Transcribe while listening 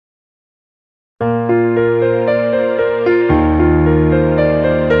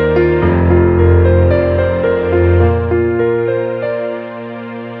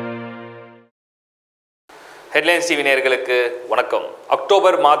Headlines TV நேயர்களுக்கு வணக்கம்.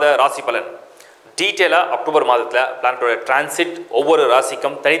 October மாத ராசி பலன். டீடைலா அக்டோபர் மாதத்துல பிளானட்டோட டிரான்சிட் ஒவ்வொரு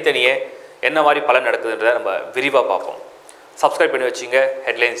ராசிக்கும் தனித்தனியே என்ன மாதிரி பலன் நடக்குதுன்றதை நம்ம விரிவா பார்ப்போம். Subscribe பண்ணி வச்சிங்க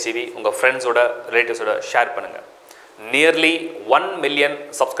Headlines TV உங்க ஃப்ரெண்ட்ஸோட ரிலேட்டிவ்ஸோட ஷேர் பண்ணுங்க. Nearly 1 million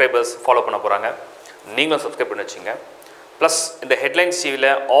subscribers ஃபாலோ பண்ண போறாங்க. நீங்களும் Subscribe பண்ணி வச்சிங்க. Plus இந்த Headlines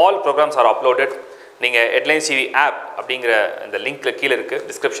TVல all programs are uploaded. நீங்க Headlines TV app அப்படிங்கற இந்த லிங்க்ல கீழ இருக்கு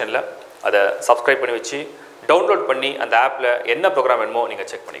டிஸ்கிரிப்ஷன்ல அத Subscribe பண்ணி வச்சி டவுன்லோட் பண்ணி அந்த ஆப்ல என்ன ப்ரோகிராம் வேணுமோ நீங்க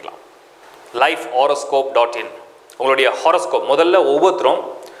செக் பண்ணிக்கலாம். lifehoroscope.in உங்களுடைய ஹாரோஸ்கோப் முதல்ல ஒவ்வொருத்தரும்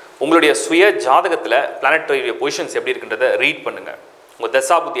உங்களுடைய சுய ஜாதகத்துல பிளானட்டரி பொசிஷன்ஸ் எப்படி இருக்குன்றதை ரீட் பண்ணுங்க. உங்க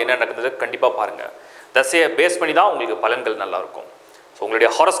தசா புத்தி என்ன நடக்குதுன்னு கண்டிப்பா பாருங்க. தசையை பேஸ் பண்ணி தான் உங்களுக்கு பலன்கள் நல்லா இருக்கும். ஸோ உங்களுடைய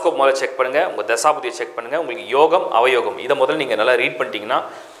ஹாரோஸ்கோப் முதல்ல செக் பண்ணுங்க, உங்க தசா புத்தியை செக் பண்ணுங்க. உங்களுக்கு யோகம் அவயோகம் இதை முதல்ல நீங்க நல்லா ரீட் பண்ணிட்டீங்கன்னா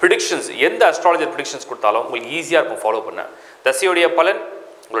ப்ரிடிக்ஷன்ஸ் எந்த அஸ்ட்ராலஜர் ப்ரிடிக்ஷன்ஸ் கொடுத்தாலும் உங்களுக்கு ஈஸியா இருக்கும் ஃபாலோ பண்ண. தசையுடைய பலன்,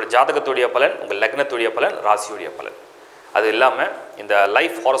 உங்களோட ஜாதகத்துடைய பலன், உங்கள் லக்னத்துடைய பலன், ராசியுடைய பலன். அது இல்லாமல் இந்த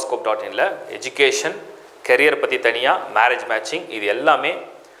lifehoroscope.inல எஜுகேஷன், கெரியர் பற்றி தனியாக, மேரேஜ் மேட்சிங் இது எல்லாமே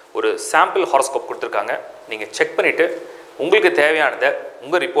ஒரு சாம்பிள் ஹாரோஸ்கோப் கொடுத்துருக்காங்க. நீங்கள் செக் பண்ணிவிட்டு உங்களுக்கு தேவையானதை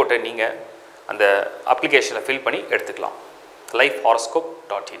உங்கள் ரிப்போர்ட்டை நீங்கள் அந்த அப்ளிகேஷனில் ஃபில் பண்ணி எடுத்துக்கலாம்.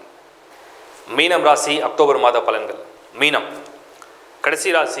 lifehoroscope.in. மீனம் ராசி அக்டோபர் மாத பலன்கள். மீனம்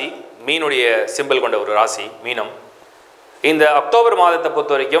கடைசி ராசி, மீனுடைய சிம்பிள் கொண்ட ஒரு ராசி மீனம். இந்த அக்டோபர் மாதத்தை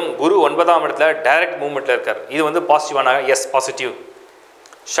பொறுத்த வரைக்கும் குரு 9ஆம் இடத்துல டைரக்ட் மூவ்மெண்ட்டில் இருக்கார். இது வந்து பாசிட்டிவான பாசிட்டிவ்.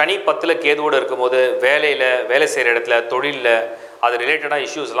 சனி 10ல் கேதுவோடு இருக்கும்போது வேலை செய்கிற இடத்துல தொழிலில் அது ரிலேட்டடான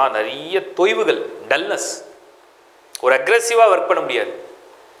இஷ்யூஸ்லாம் நிறைய தொய்வுகள், டல்னஸ், ஒரு அக்ரெசிவாக ஒர்க் பண்ண முடியாது.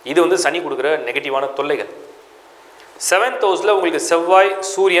 இது வந்து சனி கொடுக்குற நெகட்டிவான தொல்லைகள். 7th ஹவுஸில் உங்களுக்கு செவ்வாய்,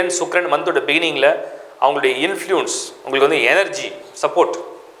 சூரியன், சுக்கிரன் மந்தோட பிகினிங்கில் அவங்களுடைய இன்ஃப்ளூயன்ஸ் உங்களுக்கு வந்து எனர்ஜி சப்போர்ட்.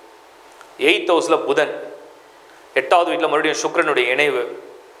 8th ஹவுஸில் புதன், 8வது வீட்டில் மறுபடியும் சுக்கிரனுடைய இணைவு.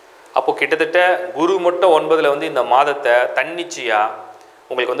 அப்போது கிட்டத்தட்ட குரு மட்டும் 9ல் வந்து இந்த மாதத்தை தன்னிச்சையாக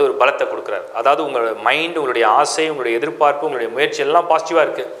உங்களுக்கு வந்து ஒரு பலத்தை கொடுக்குறாரு. அதாவது உங்களோட மைண்டு, உங்களுடைய ஆசை, உங்களுடைய எதிர்பார்ப்பு, உங்களுடைய முயற்சி எல்லாம் பாசிட்டிவாக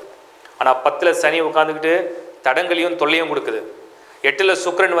இருக்குது. ஆனால் 10ல் சனி உட்காந்துக்கிட்டு தடங்களையும் தொல்லையும் கொடுக்குது. 8ல்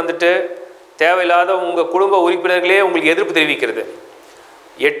சுக்கிரன் வந்துட்டு தேவையில்லாத உங்கள் குடும்ப உறுப்பினர்களே உங்களுக்கு எதிர்ப்பு தெரிவிக்கிறது.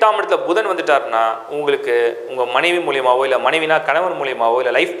 8ஆம் இடத்துல புதன் வந்துட்டாருன்னா உங்களுக்கு உங்கள் மனைவி மூலியமாவோ, இல்லை மனைவினா கணவன் மூலியமாவோ,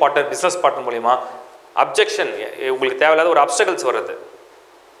 இல்லை லைஃப் பார்ட்னர், பிஸ்னஸ் பார்ட்னர் மூலியமாக அப்ஜெக்ஷன், உங்களுக்கு தேவையில்லாத ஒரு அப்டக்கல்ஸ் வர்றது.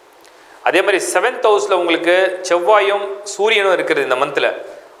 அதே மாதிரி 7th ஹவுஸில் உங்களுக்கு செவ்வாயும் சூரியனும் இருக்கிறது. இந்த மந்தில்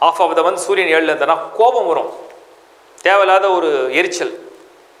ஆஃப் ஆஃப் த மந்த் சூரியன் 7ல் இருந்தானா கோபம் வரும், தேவையில்லாத ஒரு எரிச்சல்.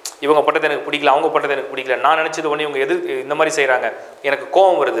 இவங்க பண்ணுறது எனக்கு பிடிக்கல, அவங்க பண்ணுறது எனக்கு பிடிக்கல, நான் நினச்சது ஒன்று இவங்க இந்த மாதிரி செய்கிறாங்க, எனக்கு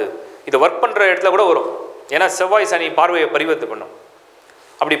கோபம் வருது. இது ஒர்க் பண்ணுற இடத்துல கூட வரும். ஏன்னா செவ்வாய் சனி பார்வையை பரிவர்த்தனை பண்ணும்.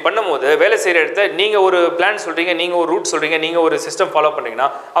 அப்படி பண்ணும்போது வேலை செய்கிற இடத்துல நீங்கள் ஒரு பிளான் சொல்கிறீங்க, நீங்கள் ஒரு ரூட் சொல்கிறீங்க, நீங்கள் ஒரு சிஸ்டம் ஃபாலோ பண்ணுறீங்கன்னா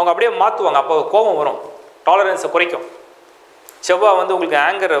அவங்க அப்படியே மாற்றுவாங்க. அப்போ கோபம் வரும், டாலரன்ஸை குறைக்கும். செவ்வாய் வந்து உங்களுக்கு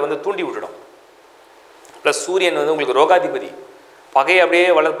ஆங்கரை வந்து தூண்டி விட்டுடும். ப்ளஸ் சூரியன் வந்து உங்களுக்கு ரோகாதிபதி, பகையை அப்படியே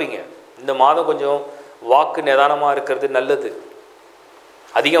வளர்ப்பீங்க. இந்த மாதம் கொஞ்சம் வாக்கு நிதானமாக இருக்கிறது நல்லது.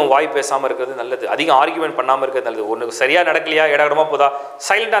 அதிகம் வாய் பேசாமல் இருக்கிறது நல்லது. அதிகம் ஆர்கியூமெண்ட் பண்ணாமல் இருக்கிறது நல்லது. ஒன்று சரியாக நடக்கலையா, இடமா போதா,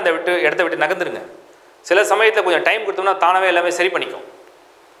 சைலண்டாக அந்த இடத்த விட்டு நகர்ந்துருங்க. சில சமயத்தில் கொஞ்சம் டைம் கொடுத்தோம்னா தானாகவே எல்லாமே சரி பண்ணிக்கும்.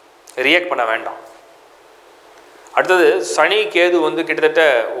 ரியாக்ட் பண்ண வேண்டாம். அடுத்தது சனி கேது வந்து கிட்டத்தட்ட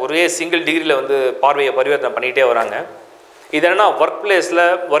ஒரே சிங்கிள் டிகிரியில் வந்து பார்வையை பரிவர்த்தனை பண்ணிகிட்டே வராங்க. இது என்னென்னா ஒர்க் பிளேஸில்,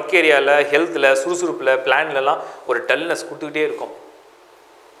 ஒர்க் ஏரியாவில், ஹெல்த்தில், சுறுசுறுப்பில், பிளான்லலாம் ஒரு டல்னஸ் கொடுத்துக்கிட்டே இருக்கும்.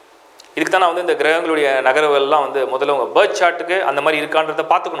 இதுக்கு தான் நான் வந்து இந்த கிரகங்களுடைய நகர்வுகள்லாம் வந்து முதல்ல உங்கள் பர்த் சார்ட்டுக்கு அந்த மாதிரி இருக்கான்றதை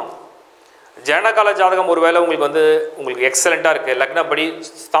பார்த்துக்கணும். ஜனகால ஜாதகம் ஒரு வேளை உங்களுக்கு எக்ஸலண்ட்டாக இருக்குது, லக்னப்படி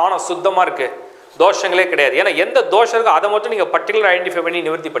ஸ்தானம் சுத்தமாக இருக்குது, தோஷங்களே கிடையாது. ஏன்னா எந்த தோஷம் இருக்கோ அதை மட்டும் நீங்கள் பர்டிகுலர் ஐடென்டிஃபை பண்ணி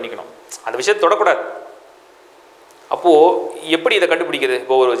நிவர்த்தி பண்ணிக்கணும். அந்த விஷயத்தை தொடக்கூடாது. அப்போது எப்படி இதை கண்டுபிடிக்கிறது?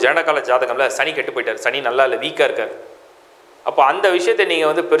 இப்போ ஒரு ஜனகால ஜாதகமில் சனி கெட்டு போயிட்டார், சனி நல்லா இல்லை, வீக்காக இருக்கார். அப்போ அந்த விஷயத்தை நீங்கள்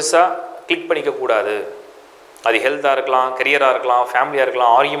வந்து பெருசாக கிளிக் பண்ணிக்கக்கூடாது. அது ஹெல்த்தாக இருக்கலாம், கெரியராக இருக்கலாம், ஃபேமிலியாக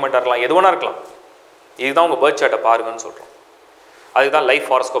இருக்கலாம், ஆர்கியூமெண்ட்டாக இருக்கலாம், எது வேணா இருக்கலாம். இதுதான் உங்கள் பர்த் சார்ட்டை பாருங்கன்னு சொல்கிறோம். அதுக்கு தான்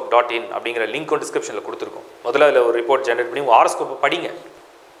lifehoroscope.in அப்படிங்கிற லிங்க்கும் டிஸ்கிரிப்ஷனில் கொடுத்துருக்கோம். முதல்ல அதில் ஒரு ரிப்போர்ட் ஜென்ரேட் பண்ணி உங்கள் ஹாரோஸ்கோப்பை படிங்க,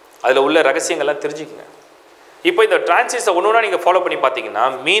 அதில் உள்ள ரகசியங்கள்லாம் தெரிஞ்சுக்கங்க. இப்போ இந்த டிரான்சிட்ஸை ஒன்று ஒன்றா நீங்கள் ஃபாலோ பண்ணி பார்த்தீங்கன்னா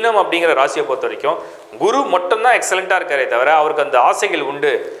மீனம் அப்படிங்கிற ராசியை பொறுத்த வரைக்கும் குரு மட்டும்தான் எக்ஸலண்ட்டாக இருக்காரே தவிர அவருக்கு அந்த ஆசைகள்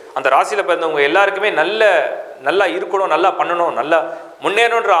உண்டு. அந்த ராசியில் பிறந்தவங்க எல்லாருக்குமே நல்லா இருக்கணும், நல்லா பண்ணணும், நல்லா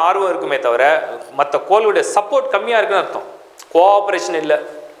முன்னேறணுன்ற ஆர்வம் இருக்குமே தவிர மற்ற கோளுடைய சப்போர்ட் கம்மியாக இருக்குன்னு அர்த்தம். கோஆப்ரேஷன் இல்லை,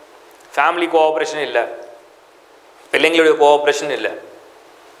 ஃபேமிலி கோஆப்ரேஷன் இல்லை, பிள்ளைங்களுடைய கோஆப்ரேஷன் இல்லை,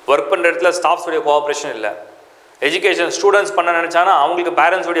 ஒர்க் பண்ணுற இடத்துல ஸ்டாஃப்ஸுடைய கோஆப்ரேஷன் இல்லை, எஜுகேஷன் ஸ்டூடெண்ட்ஸ் பண்ண நினச்சானா அவங்களுக்கு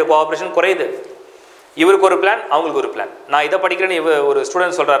பேரண்ட்ஸுடைய கோஆப்ரேஷன் குறையுது. இவருக்கு ஒரு பிளான், அவங்களுக்கு ஒரு பிளான். நான் இதை படிக்கிறேன்னு ஒரு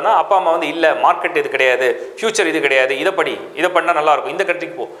ஸ்டூடெண்ட் சொல்கிறாருன்னா அப்பா அம்மா வந்து இல்லை, மார்க்கெட் இது கிடையாது, ஃப்யூச்சர் இது கிடையாது, இதை படி, இதை பண்ணால் நல்லாயிருக்கும், இந்த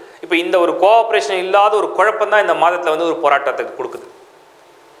கண்ட்ரிக்கு போ. இப்போ இந்த ஒரு கோஆப்ரேஷன் இல்லாத ஒரு குழப்பம் தான் இந்த மாதத்தில் வந்து ஒரு போராட்டத்துக்கு கொடுக்குது.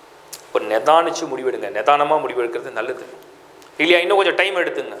 ஒரு நிதானிச்சு முடிவெடுங்க. நிதானமாக முடிவெடுக்கிறது நல்லது இல்லையா? இன்னும் கொஞ்சம் டைம்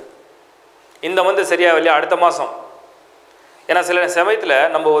எடுத்துங்க. இந்த மந்த் சரியாக இல்லையா, அடுத்த மாதம். ஏன்னா சில சமயத்தில்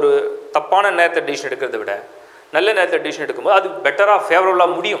நம்ம ஒரு தப்பான நேரத்தை டிசிஷன் எடுக்கிறத விட நல்ல நேரத்தை டிசிஷன் எடுக்கும்போது அது பெட்டராக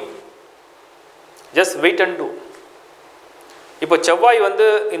ஃபேவரபுளாக முடியும். Just wait and two. இப்போ செவ்வாய் வந்து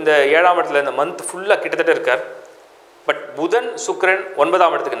இந்த 7ஆம் இடத்துல இந்த மந்த் ஃபுல்லாக கிட்டத்தட்ட இருக்கார். பட் புதன் சுக்கிரன்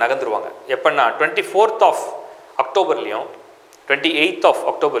 9ஆம் இடத்துக்கு நகர்ந்துருவாங்க. எப்போன்னா 24th of Octoberலையும் 28th of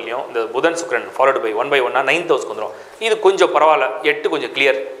Octoberலையும் இந்த புதன் சுக்கிரன் ஃபாலோடு பை 1 by 1 9th ஹவுஸ்க்கு வந்துடும். இது கொஞ்சம் பரவாயில்ல. 8 கொஞ்சம்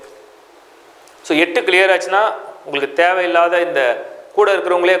கிளியர். ஸோ 8 கிளியர் ஆச்சுன்னா உங்களுக்கு தேவையில்லாத இந்த கூட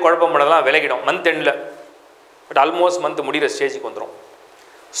இருக்கிறவங்களே குழப்பம் பண்ணதெல்லாம் விலகிடும் மந்த் எண்டில். பட் ஆல்மோஸ்ட் மந்த் முடிகிற ஸ்டேஜுக்கு வந்துடும்.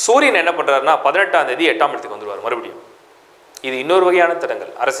 சூரியன் என்ன பண்ணுறாருன்னா 18ஆம் தேதி 8ஆம் இடத்துக்கு வந்துடுவார் மறுபடியும். இது இன்னொரு வகையான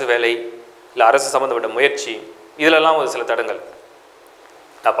தடங்கள். அரசு வேலை இல்லை அரசு சம்மந்தப்பட்ட முயற்சி இதிலெல்லாம் ஒரு சில தடங்கள்.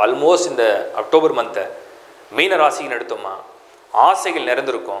 அப்போ ஆல்மோஸ்ட் இந்த அக்டோபர் மந்த்தை மீன ராசின்னு எடுத்தோம்னா ஆசைகள்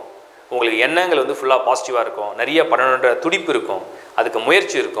நிறைந்திருக்கும். உங்களுக்கு எண்ணங்கள் வந்து ஃபுல்லாக பாசிட்டிவாக இருக்கும். நிறைய பண்ணணுன்ற துடிப்பு இருக்கும். அதுக்கு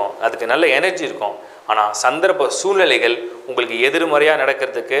முயற்சி இருக்கும். அதுக்கு நல்ல எனர்ஜி இருக்கும். ஆனால் சந்தர்ப்ப சூழ்நிலைகள் உங்களுக்கு எதிர்மறையாக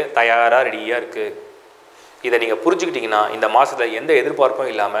நடக்கிறதுக்கு தயாராக ரெடியாக இருக்குது. இதை நீங்கள் புரிஞ்சுக்கிட்டிங்கன்னா இந்த மாதத்தில் எந்த எதிர்பார்ப்பும்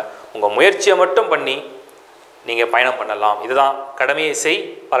இல்லாமல் உங்கள் முயற்சியை மட்டும் பண்ணி நீங்கள் பயணம் பண்ணலாம். இதுதான் கடமையை செய்,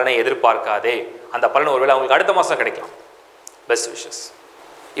 பலனை எதிர்பார்க்காதே. அந்த பலன் ஒருவேளை உங்களுக்கு அடுத்த மாதம் கிடைக்கலாம். Best wishes.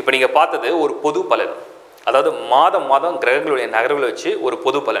 இப்போ நீங்கள் பார்த்தது ஒரு பொது பலன், அதாவது மாதம் மாதம் கிரகங்களுடைய நகர்வுகளை வச்சு ஒரு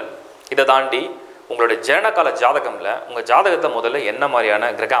பொது பலன். இதை தாண்டி உங்களுடைய ஜனனகால ஜாதகமில் உங்கள் ஜாதகத்தை முதல்ல என்ன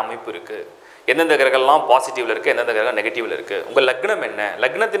மாதிரியான கிரக அமைப்பு இருக்குது, எந்தெந்த கிரகம்லாம் பாசிட்டிவில் இருக்குது, எந்தெந்த கிரகம் நெகட்டிவில் இருக்குது, உங்கள் லக்னம் என்ன,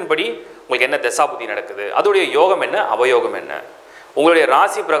 லக்னத்தின்படி உங்களுக்கு என்ன தசாபுத்தி நடக்குது, அதோடைய யோகம் என்ன, அவயோகம் என்ன, உங்களுடைய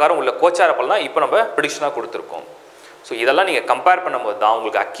ராசி பிரகாரம் உள்ள கோச்சார பலன் தான் இப்போ நம்ம ப்ரிடிக்ஷனாக கொடுத்துருக்கோம். ஸோ இதெல்லாம் நீங்கள் கம்பேர் பண்ணும்போது தான்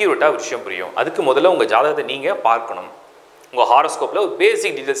உங்களுக்கு அக்யூரேட்டாக விஷயம் புரியும். அதுக்கு முதல்ல உங்கள் ஜாதகத்தை நீங்கள் பார்க்கணும். உங்கள் ஹாரோஸ்கோப்பில் ஒரு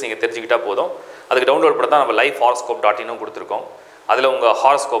பேசிக் டீட்டெயில்ஸ் நீங்கள் தெரிஞ்சுக்கிட்டால் போதும். அதுக்கு டவுன்லோட் பண்ண தான் நம்ம lifehoroscope.in கொடுத்துருக்கோம். அதில் உங்கள்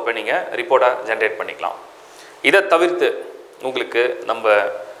ஹாரோஸ்கோப்பை நீங்கள் ரிப்போர்ட்டாக ஜென்ரேட் பண்ணிக்கலாம். இதை தவிர்த்து உங்களுக்கு நம்ம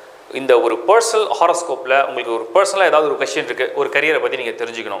இந்த ஒரு பர்சனல் ஹாரோஸ்கோப்பில் உங்களுக்கு ஒரு பர்சனலாக ஏதாவது ஒரு கொஸ்டின் இருக்குது, ஒரு கரியரை பற்றி நீங்கள்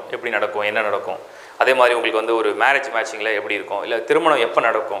தெரிஞ்சுக்கணும், எப்படி நடக்கும், என்ன நடக்கும், அதே மாதிரி உங்களுக்கு வந்து ஒரு மேரேஜ் மேட்சிங்கில் எப்படி இருக்கும், இல்லை திருமணம் எப்போ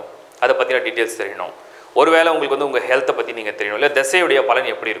நடக்கும், அதை பற்றின டீட்டெயில்ஸ் தெரியணும். ஒருவேளை உங்களுக்கு வந்து உங்கள் ஹெல்த்தை பற்றி நீங்கள் தெரியணும், இல்லை திசையுடைய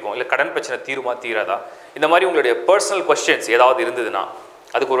பலன் எப்படி இருக்கும், இல்லை கடன் பிரச்சனை தீருமா தீராதா, இந்த மாதிரி உங்களுடைய பர்சனல் கொஸ்டின்ஸ் ஏதாவது இருந்ததுன்னா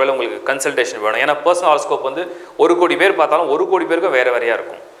அதுக்கு ஒருவேளை உங்களுக்கு கன்சல்டேஷன் வேணும். ஏன்னா பர்சனல் ஹாரோஸ்கோப் வந்து 1 கோடி பேர் பார்த்தாலும் 1 கோடி பேருக்கும் வேறு வேறையாக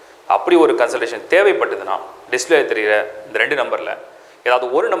இருக்கும். அப்படி ஒரு கன்சல்டேஷன் தேவைப்பட்டதுன்னா டிஸ்பிளே தெரிகிற இந்த 2 நம்பரில் ஏதாவது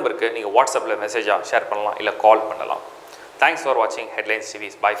ஒரு நம்பருக்கு நீங்கள் வாட்ஸ்அப்பில் மெசேஜாக ஷேர் பண்ணலாம், இல்லை கால் பண்ணலாம். தேங்க்ஸ் ஃபார் வாட்சிங் headlines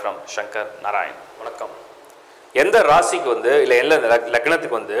TVS. By from Shankar Narayan. வணக்கம். எந்த ராசிக்கு வந்து இல்லை எந்த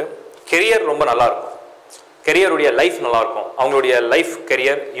லக்னத்துக்கு வந்து கெரியர் ரொம்ப நல்லாயிருக்கும், கெரியருடைய லைஃப் நல்லாயிருக்கும், அவங்களுடைய லைஃப்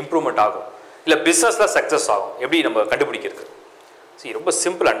கெரியர் இம்ப்ரூவ்மெண்ட் ஆகும், இல்லை பிஸ்னஸில் சக்ஸஸ் ஆகும், எப்படி நம்ம கண்டுபிடிக்கிறது? சரி, ரொம்ப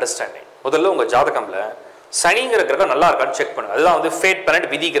சிம்பிள் அண்டர்ஸ்டாண்டிங். முதல்ல உங்கள் ஜாதகமில் சனிங்கிற கிரகம் நல்லா இருக்கான்னு செக் பண்ணுங்கள். அதுதான் வந்து ஃபேட் பிளானட்,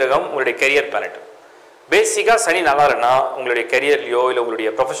 விதி கிரகம், உங்களுடைய கெரியர் பிளானட். பேசிக்காக சனி நல்லா இல்லைன்னா உங்களுடைய கெரியர்லையோ இல்லை உங்களுடைய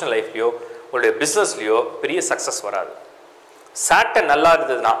ப்ரொஃபஷனல் லைஃப்லையோ உங்களுடைய பிஸ்னஸ்லையோ பெரிய சக்ஸஸ் வராது. சாட்டர்ன் நல்லா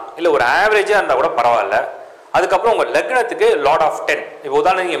இருந்ததுன்னா இல்லை ஒரு ஆவரேஜாக இருந்தால் கூட பரவாயில்ல. அதுக்கப்புறம் உங்கள் லக்னத்துக்கு லார்ட் ஆஃப் 10. இப்போ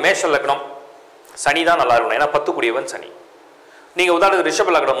உதாரணம் நீங்கள் மேஷ லக்னம், சனி தான் நல்லா இருக்கணும், ஏன்னா 10 கூடியவன் சனி. நீங்கள் உதாரணத்துக்கு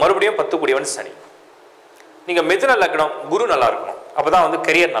ரிஷப லக்னம், மறுபடியும் 10 கூடியவன் சனி. நீங்கள் மிதுன லக்னம், குரு நல்லா இருக்கணும், அப்போ தான் வந்து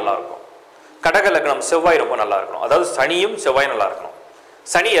கெரியர் நல்லா இருக்கும். கடக லக்னம், செவ்வாய் ரொம்ப நல்லா இருக்கணும், அதாவது சனியும் செவ்வாய் நல்லா இருக்கணும்.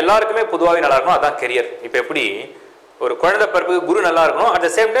 சனி எல்லாருக்குமே பொதுவாகவே நல்லா இருக்கணும், அதுதான் கெரியர். இப்போ எப்படி ஒரு குழந்தை பிறப்புக்கு குரு நல்லா இருக்கணும், at the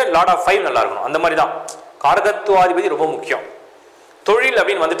same time Lord of 5 நல்லா இருக்கணும், அந்த மாதிரி தான் காரகத்துவாதிபதி ரொம்ப முக்கியம். தொழில்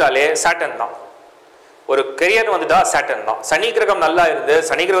அப்படின்னு வந்துட்டாலே சாட்டர்ன் தான். ஒரு கெரியர் வந்துட்டா சாட்டர்ன் தான். சனி கிரகம் நல்லா இருந்து,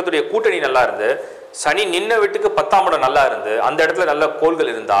 சனி கிரகத்துடைய கூட்டணி நல்லா இருந்து, சனி நின்ன வீட்டுக்கு 10ஆம் இடம் நல்லா இருந்து, அந்த இடத்துல நல்ல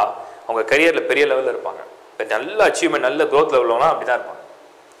கோள்கள் இருந்தால் அவங்க கெரியரில் பெரிய லெவலில் இருப்பாங்க. இப்போ நல்ல அச்சீவ்மெண்ட், நல்ல க்ரோத் லெவல்லாம் அப்படி தான் இருப்பாங்க.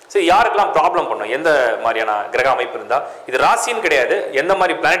 சரி, யாருக்கெல்லாம் ப்ராப்ளம் பண்ணும், எந்த மாதிரியான கிரக அமைப்பு இருந்தால், இது ராசின்னு கிடையாது, எந்த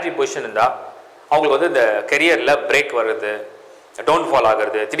மாதிரி பிளானட்டரி பொசிஷன் இருந்தால் அவங்களுக்கு வந்து இந்த கெரியரில் பிரேக் வர்றது, டவுன்ஃபால்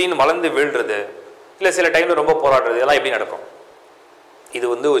ஆகிறது, திடீர்னு வளர்ந்து வீழ்றது, இல்லை சில டைமில் ரொம்ப போராடுறது, இதெல்லாம் எப்படி நடக்கும்? இது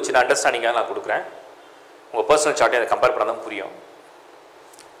வந்து ஒரு சின்ன அண்டர்ஸ்டாண்டிங்காக நான் கொடுக்குறேன். உங்கள் பர்சனல் சார்ட்டையும் அதை கம்பேர் பண்ண தான் புரியும்.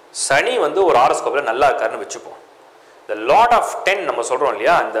 சனி வந்து ஒரு ஹாரோஸ்கோப்பில் நல்லா இருக்காருன்னு வச்சுப்போம். இந்த லார்ட் ஆஃப் 10 நம்ம சொல்கிறோம்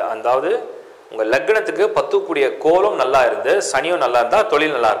இல்லையா, அதாவது உங்கள் லக்னத்துக்கு 10 கூடிய கோலம் நல்லா இருந்து சனியும் நல்லா இருந்தால்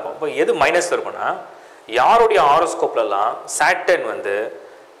தொழில் நல்லா இருக்கும். இப்போ எது மைனஸ் இருக்குன்னா, யாருடைய ஹாரோஸ்கோப்லலாம் சாட்டர்ன் வந்து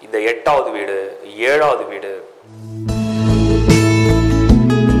இந்த 8ஆவது வீடு, 7ஆவது வீடு,